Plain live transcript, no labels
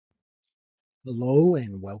Hello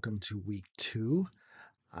and welcome to week two.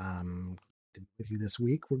 With you this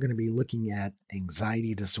week, we're going to be looking at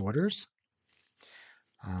anxiety disorders.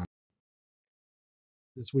 Um,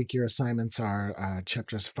 this week, your assignments are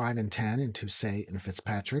chapters 5 and 10 in Toucet and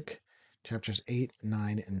Fitzpatrick, chapters 8,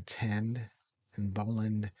 9, and 10 in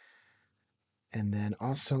Boland, and then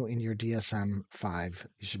also in your DSM 5,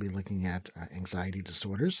 you should be looking at anxiety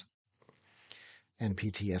disorders and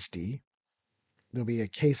PTSD. There'll be a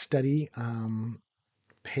case study.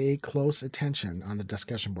 Pay close attention on the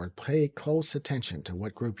discussion board. Pay close attention to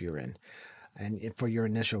what group you're in and for your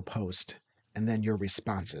initial post and then your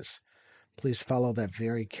responses. Please follow that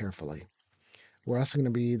very carefully. We're also going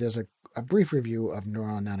to be, there's a brief review of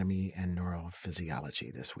neuroanatomy and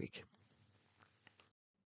neurophysiology this week.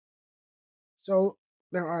 So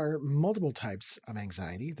there are multiple types of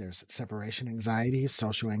anxiety. There's separation anxiety,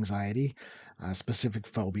 social anxiety, specific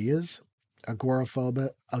phobias,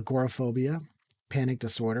 agoraphobia, panic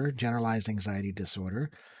disorder, generalized anxiety disorder,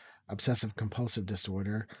 obsessive compulsive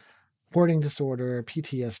disorder, hoarding disorder,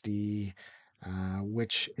 PTSD,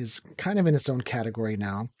 which is kind of in its own category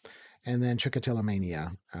now, and then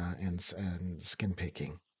trichotillomania and skin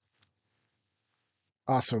picking,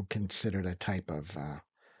 also considered a type of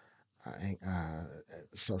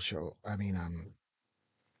social,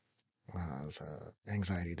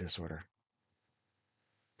 anxiety disorder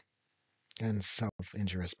and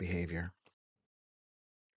self-injurious behavior.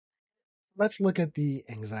 Let's look at the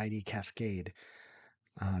anxiety cascade.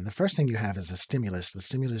 The first thing you have is a stimulus. The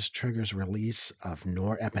stimulus triggers release of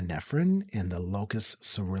norepinephrine in the locus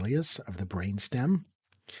coeruleus of the brainstem.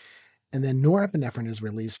 And then norepinephrine is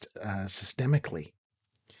released systemically.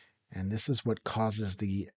 And this is what causes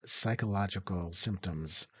the psychological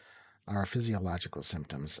symptoms or physiological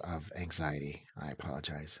symptoms of anxiety. I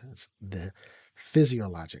apologize. It's the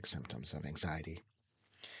physiologic symptoms of anxiety.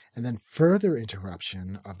 And then further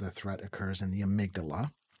interruption of the threat occurs in the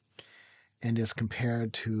amygdala and is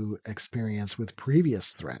compared to experience with previous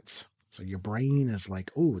threats. So your brain is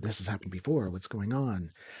like, oh, this has happened before. What's going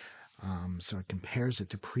on? So it compares it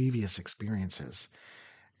to previous experiences.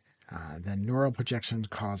 Then neural projections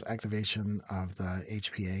cause activation of the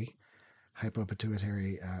HPA,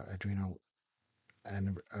 hypopituitary adrenal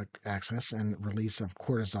axis, and release of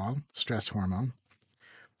cortisol, stress hormone.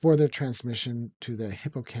 Further transmission to the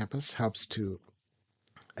hippocampus helps to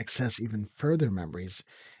access even further memories,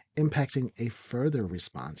 impacting a further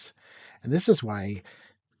response. And this is why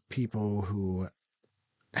people who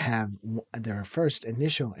have their first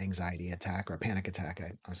initial anxiety attack or panic attack,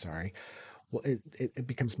 I'm sorry, well, it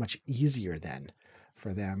becomes much easier then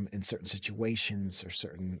for them in certain situations or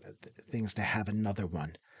certain things to have another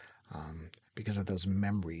one because of those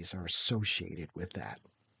memories are associated with that.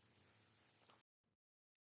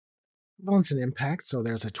 Prevalence and impact. So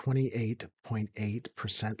there's a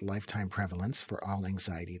 28.8% lifetime prevalence for all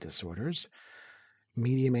anxiety disorders.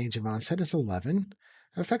 Median age of onset is 11.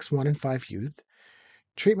 It affects 1 in 5 youth.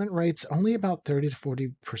 Treatment rates only about 30 to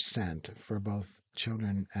 40% for both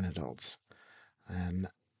children and adults, and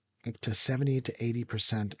up to 70 to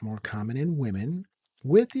 80% more common in women,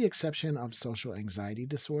 with the exception of social anxiety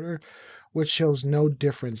disorder, which shows no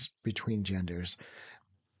difference between genders.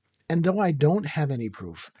 And though I don't have any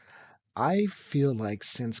proof, I feel like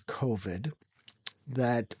since COVID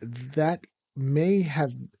that that may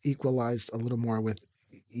have equalized a little more with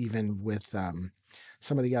even with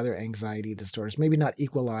some of the other anxiety disorders. Maybe not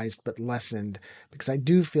equalized, but lessened, because I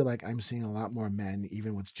do feel like I'm seeing a lot more men,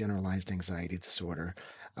 even with generalized anxiety disorder,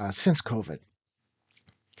 since COVID.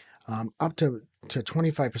 Up to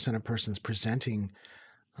 25% of persons presenting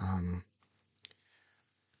um,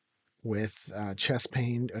 with chest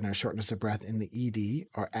pain and a shortness of breath in the ED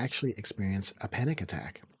are actually experience a panic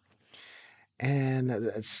attack. And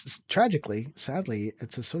it's, tragically, sadly,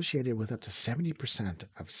 it's associated with up to 70%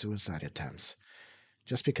 of suicide attempts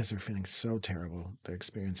just because they're feeling so terrible. They're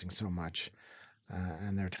experiencing so much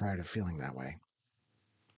and they're tired of feeling that way.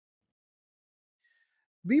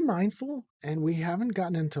 Be mindful, and we haven't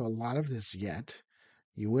gotten into a lot of this yet.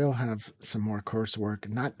 You will have some more coursework,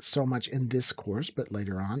 not so much in this course, but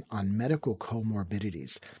later on medical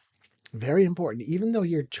comorbidities. Very important. Even though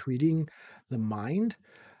you're treating the mind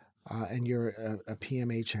and you're a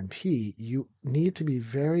PMHNP, you need to be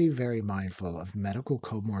very, very mindful of medical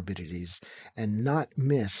comorbidities and not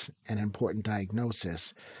miss an important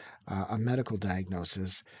diagnosis, a medical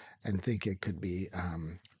diagnosis, and think it could be, a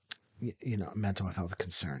mental health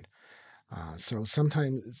concern. So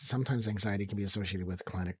sometimes anxiety can be associated with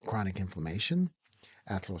chronic inflammation,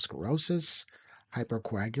 atherosclerosis,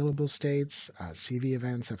 hypercoagulable states, CV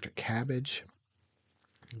events after CABG,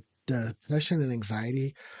 Depression and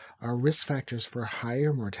anxiety are risk factors for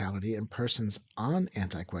higher mortality in persons on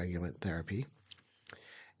anticoagulant therapy.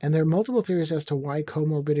 And there are multiple theories as to why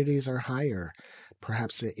comorbidities are higher.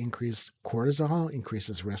 Perhaps the increased cortisol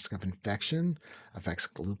increases risk of infection, affects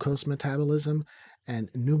glucose metabolism, and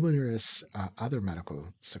numerous other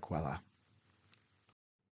medical sequelae.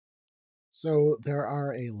 So there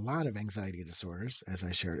are a lot of anxiety disorders, as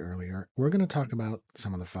I shared earlier. We're going to talk about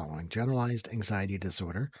some of the following: generalized anxiety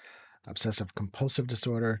disorder, obsessive compulsive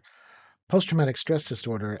disorder, post-traumatic stress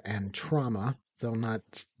disorder, and trauma, though not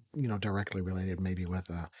directly related maybe with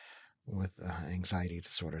anxiety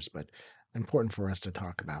disorders, but important for us to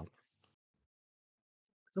talk about.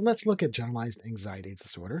 So let's look at generalized anxiety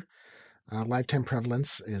disorder. Lifetime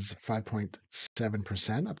prevalence is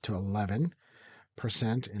 5.7% up to 11%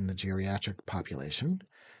 in the geriatric population,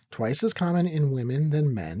 twice as common in women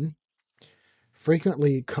than men,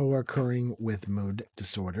 frequently co-occurring with mood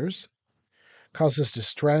disorders, causes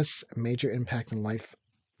distress, major impact on life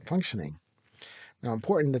functioning. Now,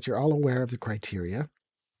 important that you're all aware of the criteria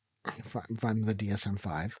from the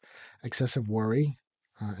DSM-5: excessive worry,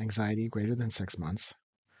 anxiety greater than 6 months,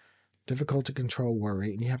 difficult to control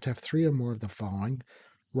worry, and you have to have three or more of the following: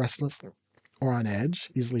 restless or on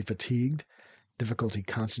edge, easily fatigued, difficulty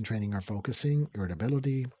concentrating or focusing,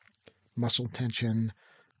 irritability, muscle tension,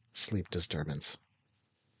 sleep disturbance.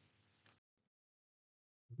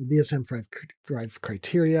 The DSM-5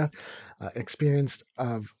 criteria experience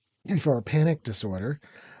of for a panic disorder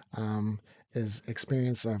um, is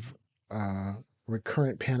experience of uh,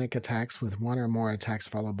 recurrent panic attacks with one or more attacks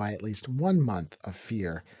followed by at least 1 month of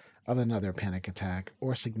fear of another panic attack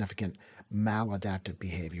or significant maladaptive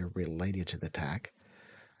behavior related to the attack.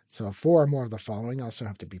 So four or more of the following also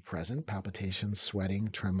have to be present: palpitations,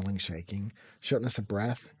 sweating, trembling, shaking, shortness of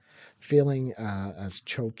breath, feeling as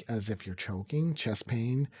if you're choking, chest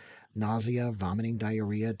pain, nausea, vomiting,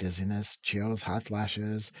 diarrhea, dizziness, chills, hot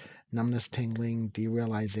flashes, numbness, tingling,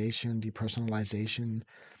 derealization, depersonalization,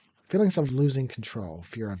 feelings of losing control,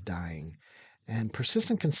 fear of dying, and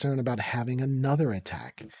persistent concern about having another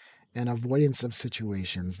attack, and avoidance of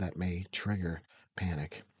situations that may trigger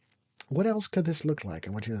panic. What else could this look like?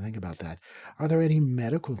 I want you to think about that. Are there any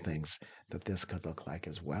medical things that this could look like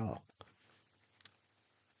as well,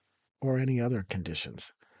 or any other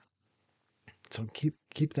conditions? So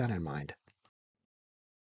keep that in mind.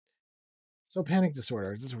 So panic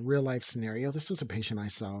disorder. This is a real life scenario. This was a patient I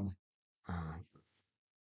saw uh,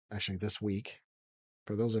 actually this week.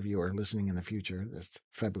 For those of you who are listening in the future, it's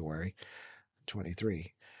February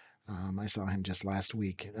 23. I saw him just last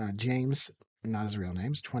week. James, not his real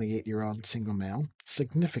name, 28-year-old single male,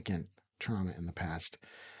 significant trauma in the past.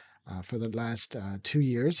 For the last 2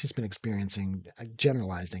 years, he's been experiencing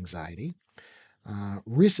generalized anxiety.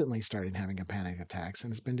 Recently started having a panic attacks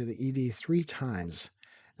and has been to the ED 3 times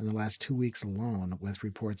in the last 2 weeks alone, with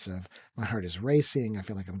reports of my heart is racing, I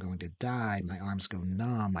feel like I'm going to die, my arms go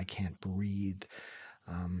numb, I can't breathe.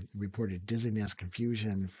 Reported dizziness,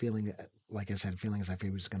 confusion, feeling, like I said, feeling as if he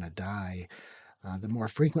was going to die. The more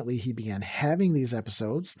frequently he began having these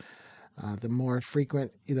episodes, the more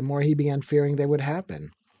he began fearing they would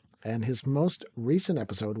happen. And his most recent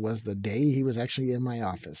episode was the day he was actually in my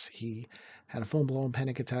office. He had a full blown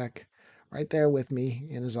panic attack right there with me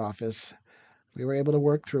in his office. We were able to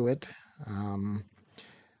work through it. Um,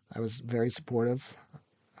 I was very supportive,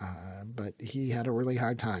 but he had a really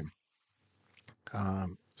hard time.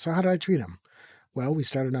 So, how did I treat him? Well, we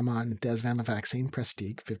started him on desvenlafaxine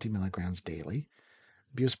Prestige, 50 milligrams daily,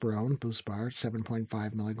 buspirone, Buspar,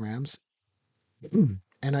 7.5 milligrams,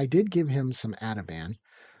 and I did give him some Ativan,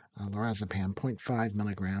 lorazepam, zero point 0.5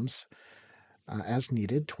 milligrams, as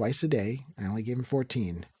needed twice a day. I only gave him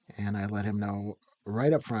 14, and I let him know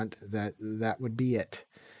right up front that that would be it.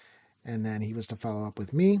 And then he was to follow up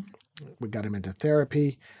with me. We got him into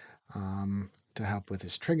therapy to help with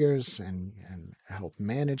his triggers and help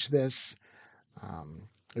manage this. Um,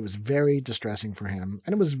 it was very distressing for him,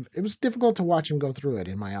 and it was difficult to watch him go through it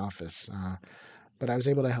in my office. But I was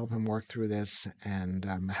able to help him work through this and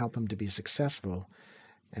help him to be successful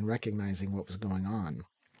in recognizing what was going on.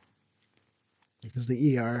 Because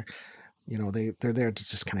the ER, they're there to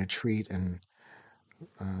just kind of treat and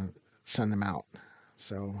uh, send them out.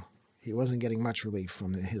 So he wasn't getting much relief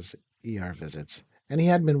from his ER visits, and he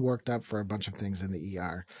had been worked up for a bunch of things in the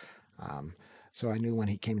ER. Um, so I knew when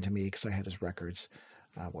he came to me, because I had his records,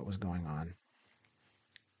 what was going on.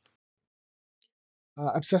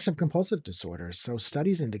 Obsessive compulsive disorder. So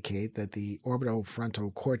studies indicate that the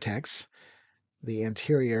orbitofrontal cortex, the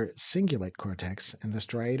anterior cingulate cortex, and the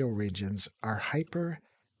striatal regions are hyperreactive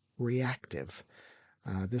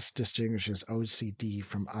This distinguishes OCD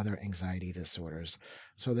from other anxiety disorders.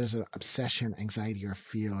 So there's an obsession, anxiety, or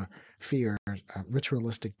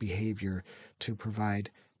ritualistic behavior to provide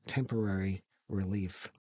temporary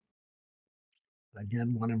relief.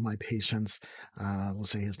 Again, one of my patients, we'll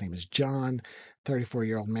say his name is John,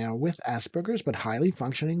 34-year-old male with Asperger's, but highly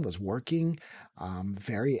functioning, was working,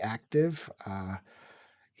 very active.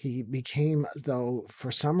 He became, though,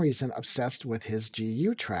 for some reason, obsessed with his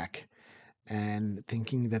GU track and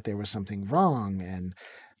thinking that there was something wrong and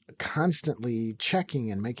constantly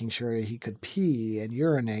checking and making sure he could pee and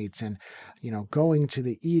urinate and, going to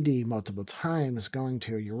the ED multiple times, going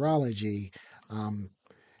to a urology. Um,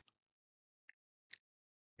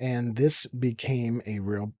 and this became a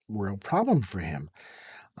real problem for him.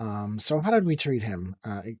 So how did we treat him?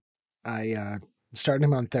 I started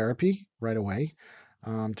him on therapy right away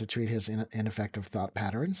to treat his ineffective thought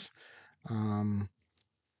patterns. Um,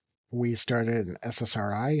 we started an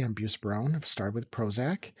SSRI and buspirone, started with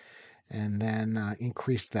Prozac, and then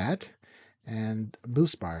increased that. And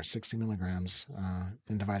Buspar, 60 milligrams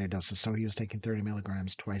in divided doses. So he was taking 30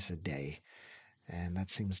 milligrams twice a day. And that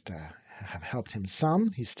seems to have helped him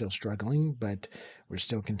some. He's still struggling, but we're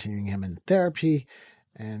still continuing him in therapy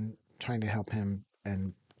and trying to help him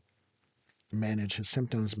and manage his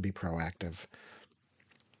symptoms and be proactive.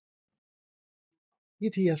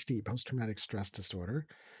 PTSD, post-traumatic stress disorder,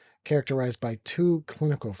 characterized by two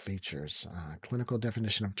clinical features: clinical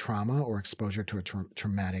definition of trauma or exposure to a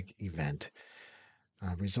traumatic event.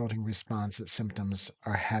 Resulting response that symptoms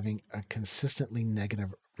are having a consistently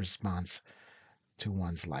negative response to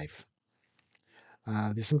one's life.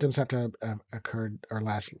 The symptoms have to have occurred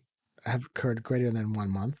greater than 1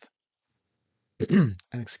 month. And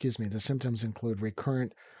excuse me, the symptoms include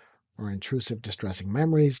recurrent or intrusive distressing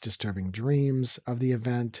memories, disturbing dreams of the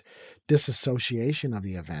event, disassociation of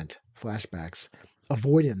the event, flashbacks,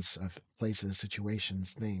 avoidance of places,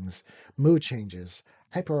 situations, things, mood changes,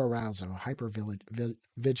 hyperarousal,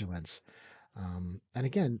 hypervigilance. And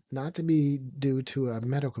again, not to be due to a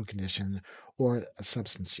medical condition or a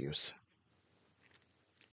substance use.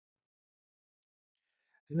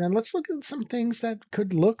 And then let's look at some things that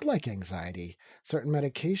could look like anxiety. Certain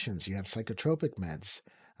medications, you have psychotropic meds,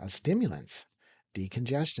 stimulants,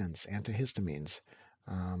 decongestants, antihistamines,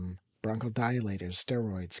 bronchodilators,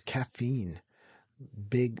 steroids, caffeine,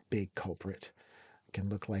 big culprit, can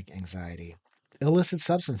look like anxiety. Illicit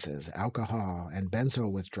substances, alcohol and benzo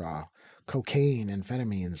withdrawal, cocaine,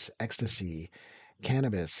 amphetamines, ecstasy,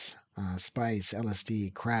 cannabis, spice,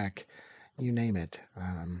 LSD, crack, you name it.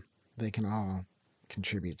 They can all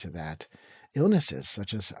contribute to that. Illnesses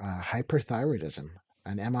such as hyperthyroidism,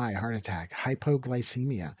 an MI, heart attack,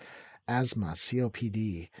 hypoglycemia, asthma,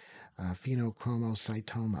 COPD,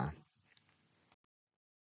 phenochromocystoma.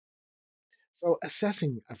 So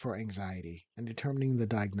assessing for anxiety and determining the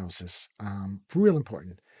diagnosis, real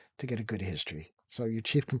important to get a good history. So your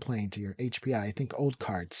chief complaint, your HPI, think old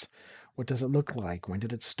carts. What does it look like? When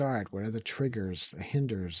did it start? What are the triggers, the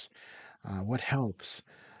hinders? What helps?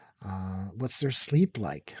 What's their sleep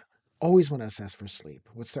like? Always want to assess for sleep.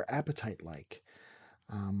 What's their appetite like?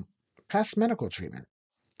 Um, Past medical treatment,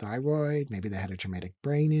 thyroid, maybe they had a traumatic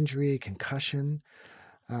brain injury, concussion,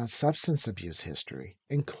 substance abuse history,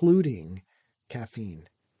 including caffeine.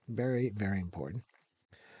 Very important.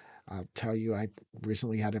 I'll tell you, I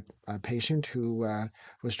recently had a patient who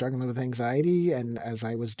was struggling with anxiety, and as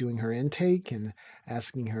I was doing her intake and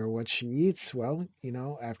asking her what she eats, well,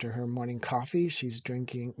 after her morning coffee, she's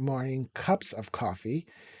drinking morning cups of coffee.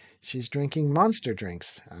 She's drinking monster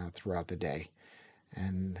drinks throughout the day,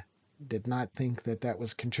 and did not think that that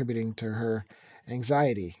was contributing to her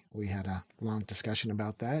anxiety. We had a long discussion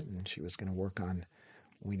about that, and she was going to work on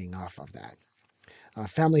weaning off of that.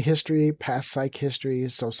 Family history, past psych history,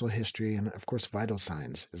 social history, and of course, vital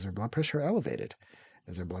signs. Is their blood pressure elevated?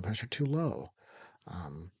 Is their blood pressure too low?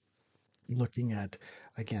 Um, Looking at,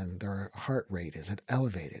 again, their heart rate. Is it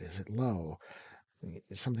elevated? Is it low?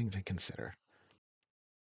 Something to consider.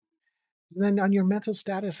 And then on your mental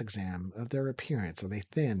status exam of their appearance, are they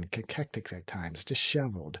thin, cachectic at times,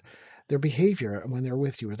 disheveled? Their behavior when they're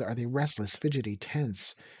with you, are they restless, fidgety,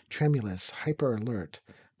 tense, tremulous, hyper alert,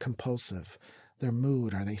 compulsive? Their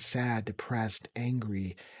mood, are they sad, depressed,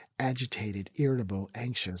 angry, agitated, irritable,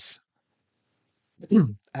 anxious?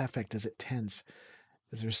 Affect, is it tense?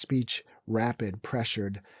 Is their speech rapid,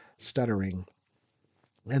 pressured, stuttering?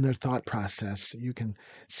 And their thought process, you can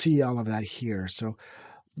see all of that here. So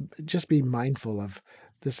just be mindful of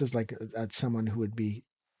this is like someone who would be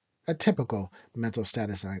a typical mental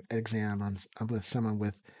status exam with someone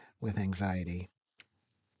with anxiety.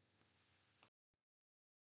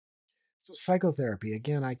 So psychotherapy,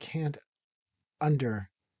 again, I can't under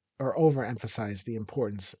or overemphasize the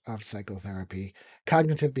importance of psychotherapy.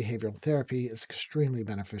 Cognitive behavioral therapy is extremely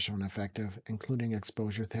beneficial and effective, including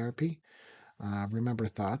exposure therapy. Remember,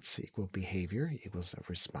 thoughts equal behavior equals a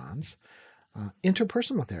response.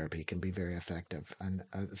 Interpersonal therapy can be very effective, and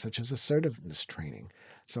such as assertiveness training.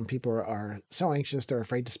 Some people are so anxious they're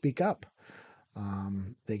afraid to speak up.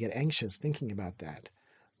 They get anxious thinking about that,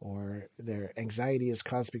 or their anxiety is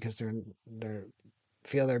caused because they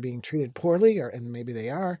feel they're being treated poorly, or and maybe they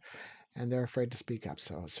are, and they're afraid to speak up.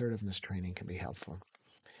 So assertiveness training can be helpful.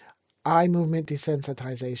 Eye movement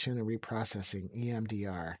desensitization and reprocessing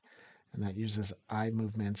 (EMDR), and that uses eye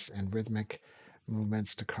movements and rhythmic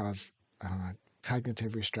movements to cause uh,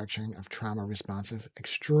 cognitive restructuring of trauma responsive,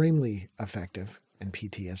 extremely effective in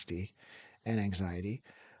PTSD and anxiety.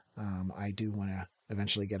 I do want to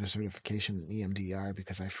eventually get a certification in EMDR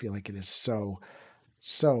because I feel like it is so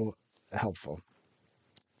helpful.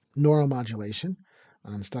 Neuromodulation.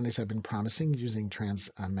 Studies have been promising using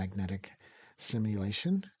transmagnetic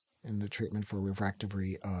simulation in the treatment for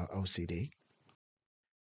refractory OCD.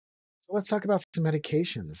 So let's talk about some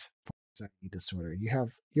medications for anxiety disorder. You have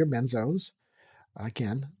your benzos.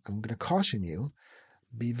 Again, I'm going to caution you,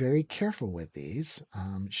 be very careful with these.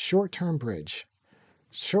 Short-term bridge,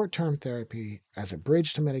 short-term therapy as a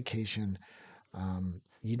bridge to medication.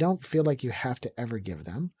 You don't feel like you have to ever give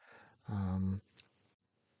them. Um,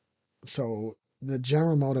 so the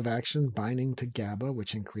general mode of action, binding to GABA,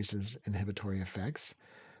 which increases inhibitory effects.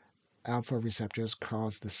 Alpha receptors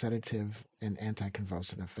cause the sedative and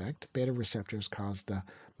anticonvulsant effect. Beta receptors cause the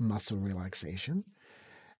muscle relaxation.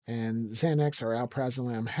 And Xanax or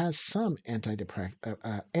alprazolam has some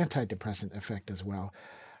antidepressant effect as well.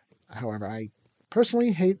 However, I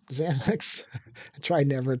personally hate Xanax. I try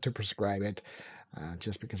never to prescribe it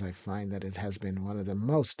just because I find that it has been one of the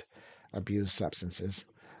most abused substances.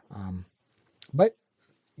 Um, but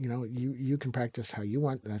you can practice how you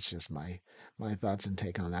want. That's just my thoughts and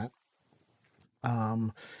take on that.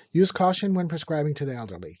 Um, Use caution when prescribing to the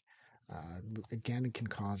elderly. Again, it can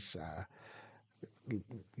cause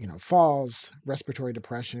falls, respiratory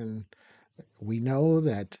depression. We know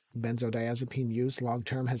that benzodiazepine use long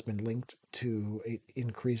term has been linked to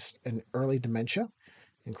increased in early dementia,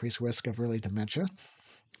 increased risk of early dementia.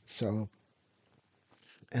 So,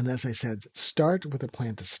 and as I said, start with a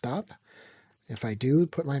plan to stop. If I do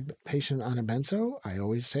put my patient on a benzo, I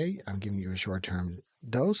always say I'm giving you a short term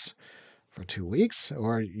dose for 2 weeks,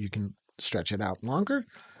 or you can stretch it out longer,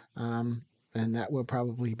 um, and that will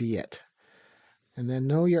probably be it. And then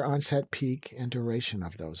know your onset, peak, and duration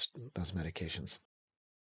of those medications.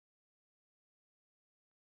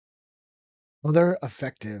 Other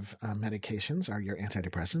effective medications are your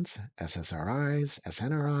antidepressants, SSRIs,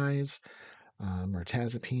 SNRIs,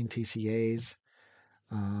 mirtazapine, TCAs,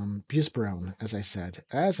 buspirone, as I said,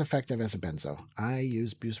 as effective as a benzo. I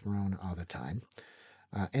use buspirone all the time.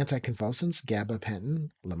 Anticonvulsants, gabapentin,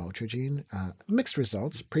 lamotrigine, mixed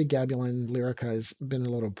results. Pregabalin, Lyrica has been a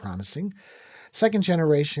little promising. Second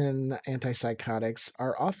generation antipsychotics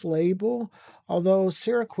are off label, although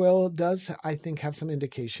Seroquel does, I think, have some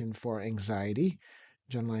indication for anxiety,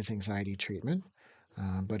 generalized anxiety treatment.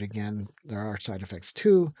 But again, there are side effects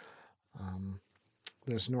too. Um,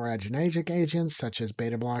 there's noradrenergic agents such as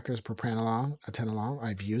beta blockers, propranolol, atenolol.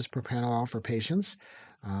 I've used propranolol for patients,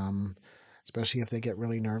 um, especially if they get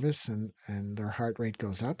really nervous and their heart rate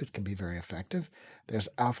goes up. It can be very effective. There's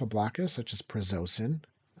alpha blockers such as prazosin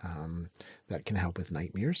that can help with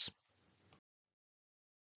nightmares.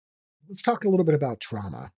 Let's talk a little bit about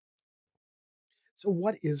trauma. So,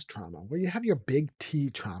 what is trauma? Well, you have your big T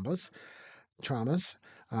traumas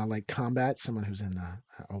like combat, someone who's in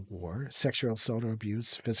a war, sexual assault or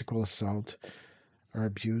abuse, physical assault or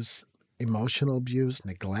abuse, emotional abuse,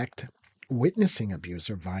 neglect, witnessing abuse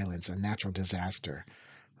or violence, a natural disaster,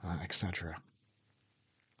 etc.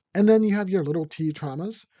 And then you have your little T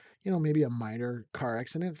traumas, maybe a minor car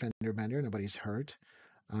accident, fender bender, nobody's hurt.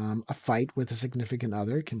 A fight with a significant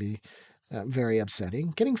other can be very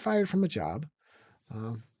upsetting. Getting fired from a job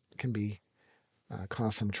uh, can be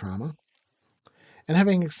cause some trauma. And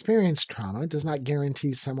having experienced trauma does not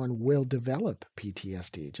guarantee someone will develop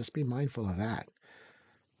PTSD. Just be mindful of that.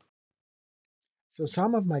 So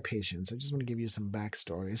some of my patients, I just want to give you some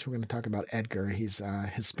backstories. We're going to talk about Edgar. He's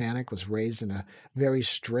Hispanic, was raised in a very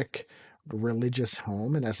strict religious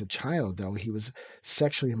home, and as a child, though, he was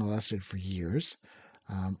sexually molested for years.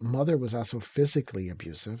 Mother was also physically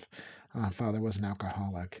abusive. Father was an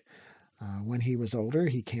alcoholic. When he was older,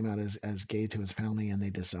 he came out as gay to his family, and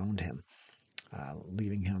they disowned him,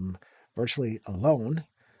 leaving him virtually alone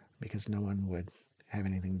because no one would have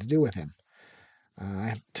anything to do with him. I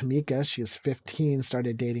have Tamika. She was 15,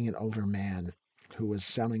 started dating an older man who was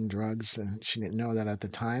selling drugs, and she didn't know that at the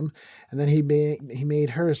time. And then he made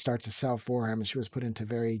her start to sell for him, and she was put into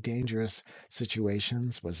very dangerous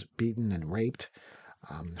situations, was beaten and raped.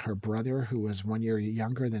 Her brother, who was 1 year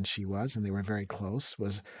younger than she was, and they were very close,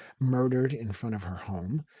 was murdered in front of her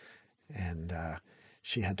home, and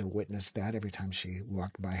she had to witness that every time she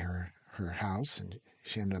walked by her house, and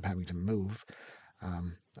she ended up having to move,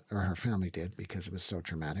 um, or her family did because it was so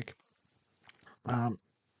traumatic. Um,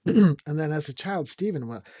 and then as a child,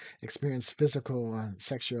 Stephen experienced physical,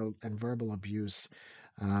 sexual, and verbal abuse.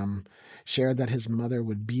 Um, Shared that his mother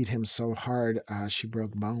would beat him so hard she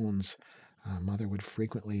broke bones. Mother would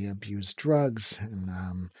frequently abuse drugs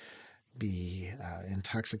and be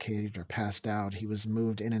intoxicated or passed out. He was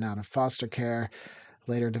moved in and out of foster care,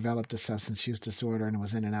 later developed a substance use disorder, and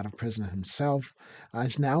was in and out of prison himself.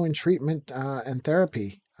 Is now in treatment and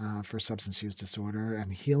therapy for substance use disorder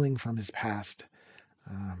and healing from his past,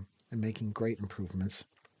 and making great improvements.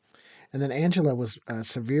 And then Angela was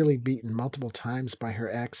severely beaten multiple times by her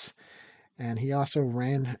ex, and he also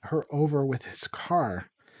ran her over with his car.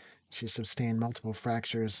 She sustained multiple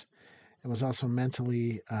fractures and was also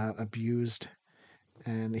mentally abused,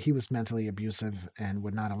 and he was mentally abusive and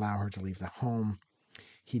would not allow her to leave the home.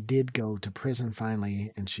 He did go to prison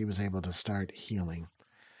finally, and she was able to start healing.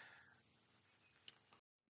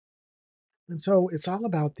 And so it's all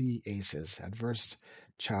about the ACEs, adverse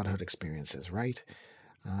childhood experiences, right?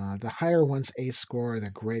 The higher one's ACE score,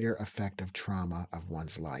 the greater effect of trauma of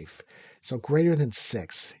one's life. So greater than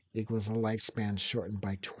 6 equals a lifespan shortened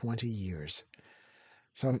by 20 years.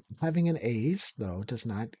 So having an ACE, though, does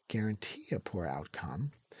not guarantee a poor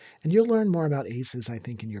outcome. And you'll learn more about ACEs, I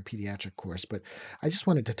think, in your pediatric course, but I just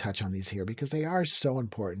wanted to touch on these here because they are so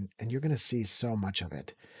important and you're going to see so much of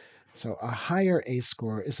it. So a higher ACE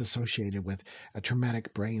score is associated with a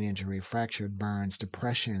traumatic brain injury, fractured burns,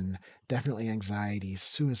 depression, definitely anxiety,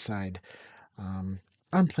 suicide, um,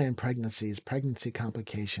 unplanned pregnancies, pregnancy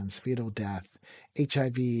complications, fetal death,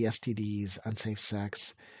 HIV, STDs, unsafe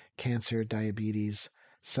sex, cancer, diabetes,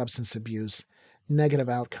 substance abuse, negative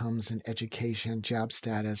outcomes in education, job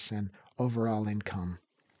status, and overall income.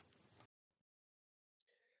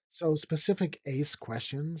 So, specific ACE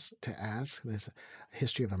questions to ask: there's a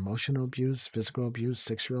history of emotional abuse, physical abuse,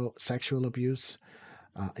 sexual abuse,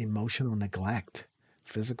 emotional neglect,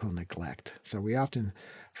 physical neglect. So, we often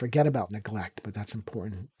forget about neglect, but that's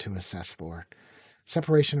important to assess for.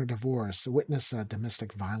 Separation or divorce, witness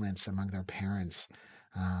domestic violence among their parents.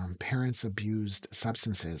 Parents abused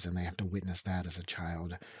substances and they have to witness that as a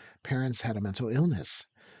child. Parents had a mental illness.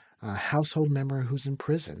 Household member who's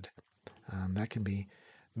imprisoned. That can be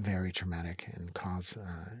very traumatic and cause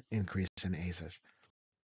increase in ACEs.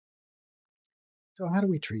 So, how do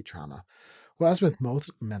we treat trauma? Well, as with most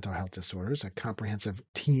mental health disorders, a comprehensive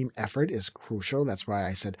team effort is crucial. That's why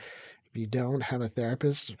I said if you don't have a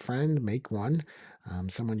therapist friend, make one,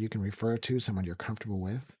 someone you can refer to, someone you're comfortable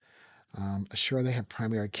with. Assure they have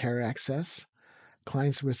primary care access.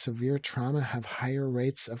 Clients with severe trauma have higher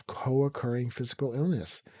rates of co occurring physical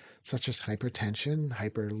illness, such as hypertension,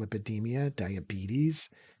 hyperlipidemia, diabetes,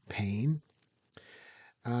 pain.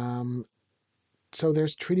 Um, so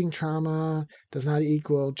there's treating trauma does not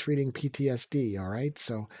equal treating PTSD, all right?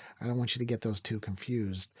 So I don't want you to get those two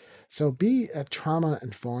confused. So be a trauma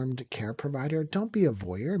informed care provider. Don't be a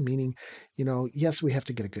voyeur, meaning, yes, we have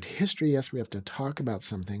to get a good history. Yes, we have to talk about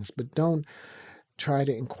some things, but don't try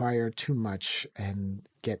to inquire too much and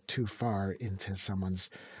get too far into someone's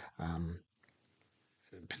um,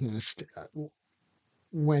 past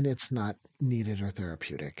when it's not needed or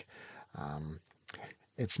therapeutic. Um,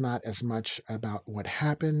 It's not as much about what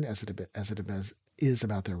happened as it is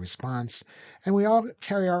about their response. And we all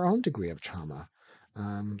carry our own degree of trauma.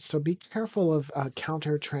 So be careful of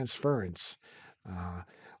counter transference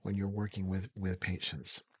when you're working with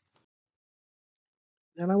patients.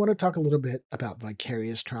 And I want to talk a little bit about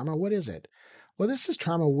vicarious trauma. What is it? Well, this is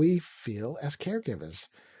trauma we feel as caregivers.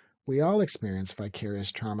 We all experience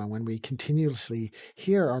vicarious trauma when we continuously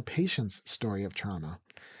hear our patient's story of trauma.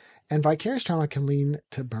 And vicarious trauma can lead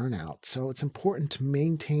to burnout. So it's important to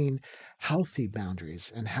maintain healthy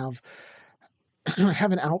boundaries and have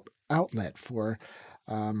have an outlet for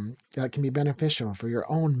that can be beneficial for your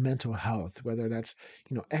own mental health, whether that's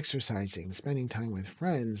exercising, spending time with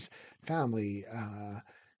friends, family,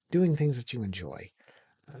 doing things that you enjoy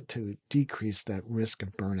to decrease that risk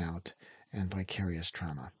of burnout and vicarious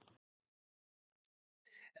trauma.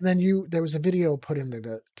 And then there was a video put into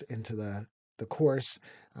the the course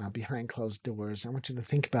behind closed doors, I want you to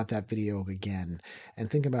think about that video again and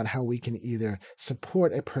think about how we can either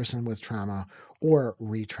support a person with trauma or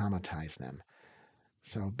re-traumatize them.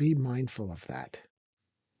 So be mindful of that.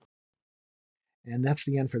 And that's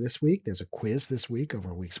the end for this week. There's a quiz this week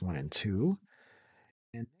over weeks 1 and 2.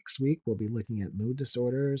 And next week, we'll be looking at mood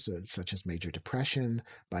disorders such as major depression,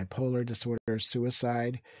 bipolar disorder,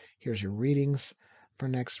 suicide. Here's your readings for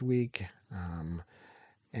next week.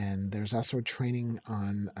 And there's also training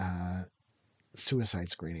on suicide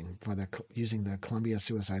screening for using the Columbia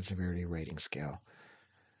Suicide Severity Rating Scale.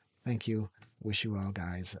 Thank you. Wish you all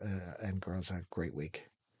guys and girls a great week.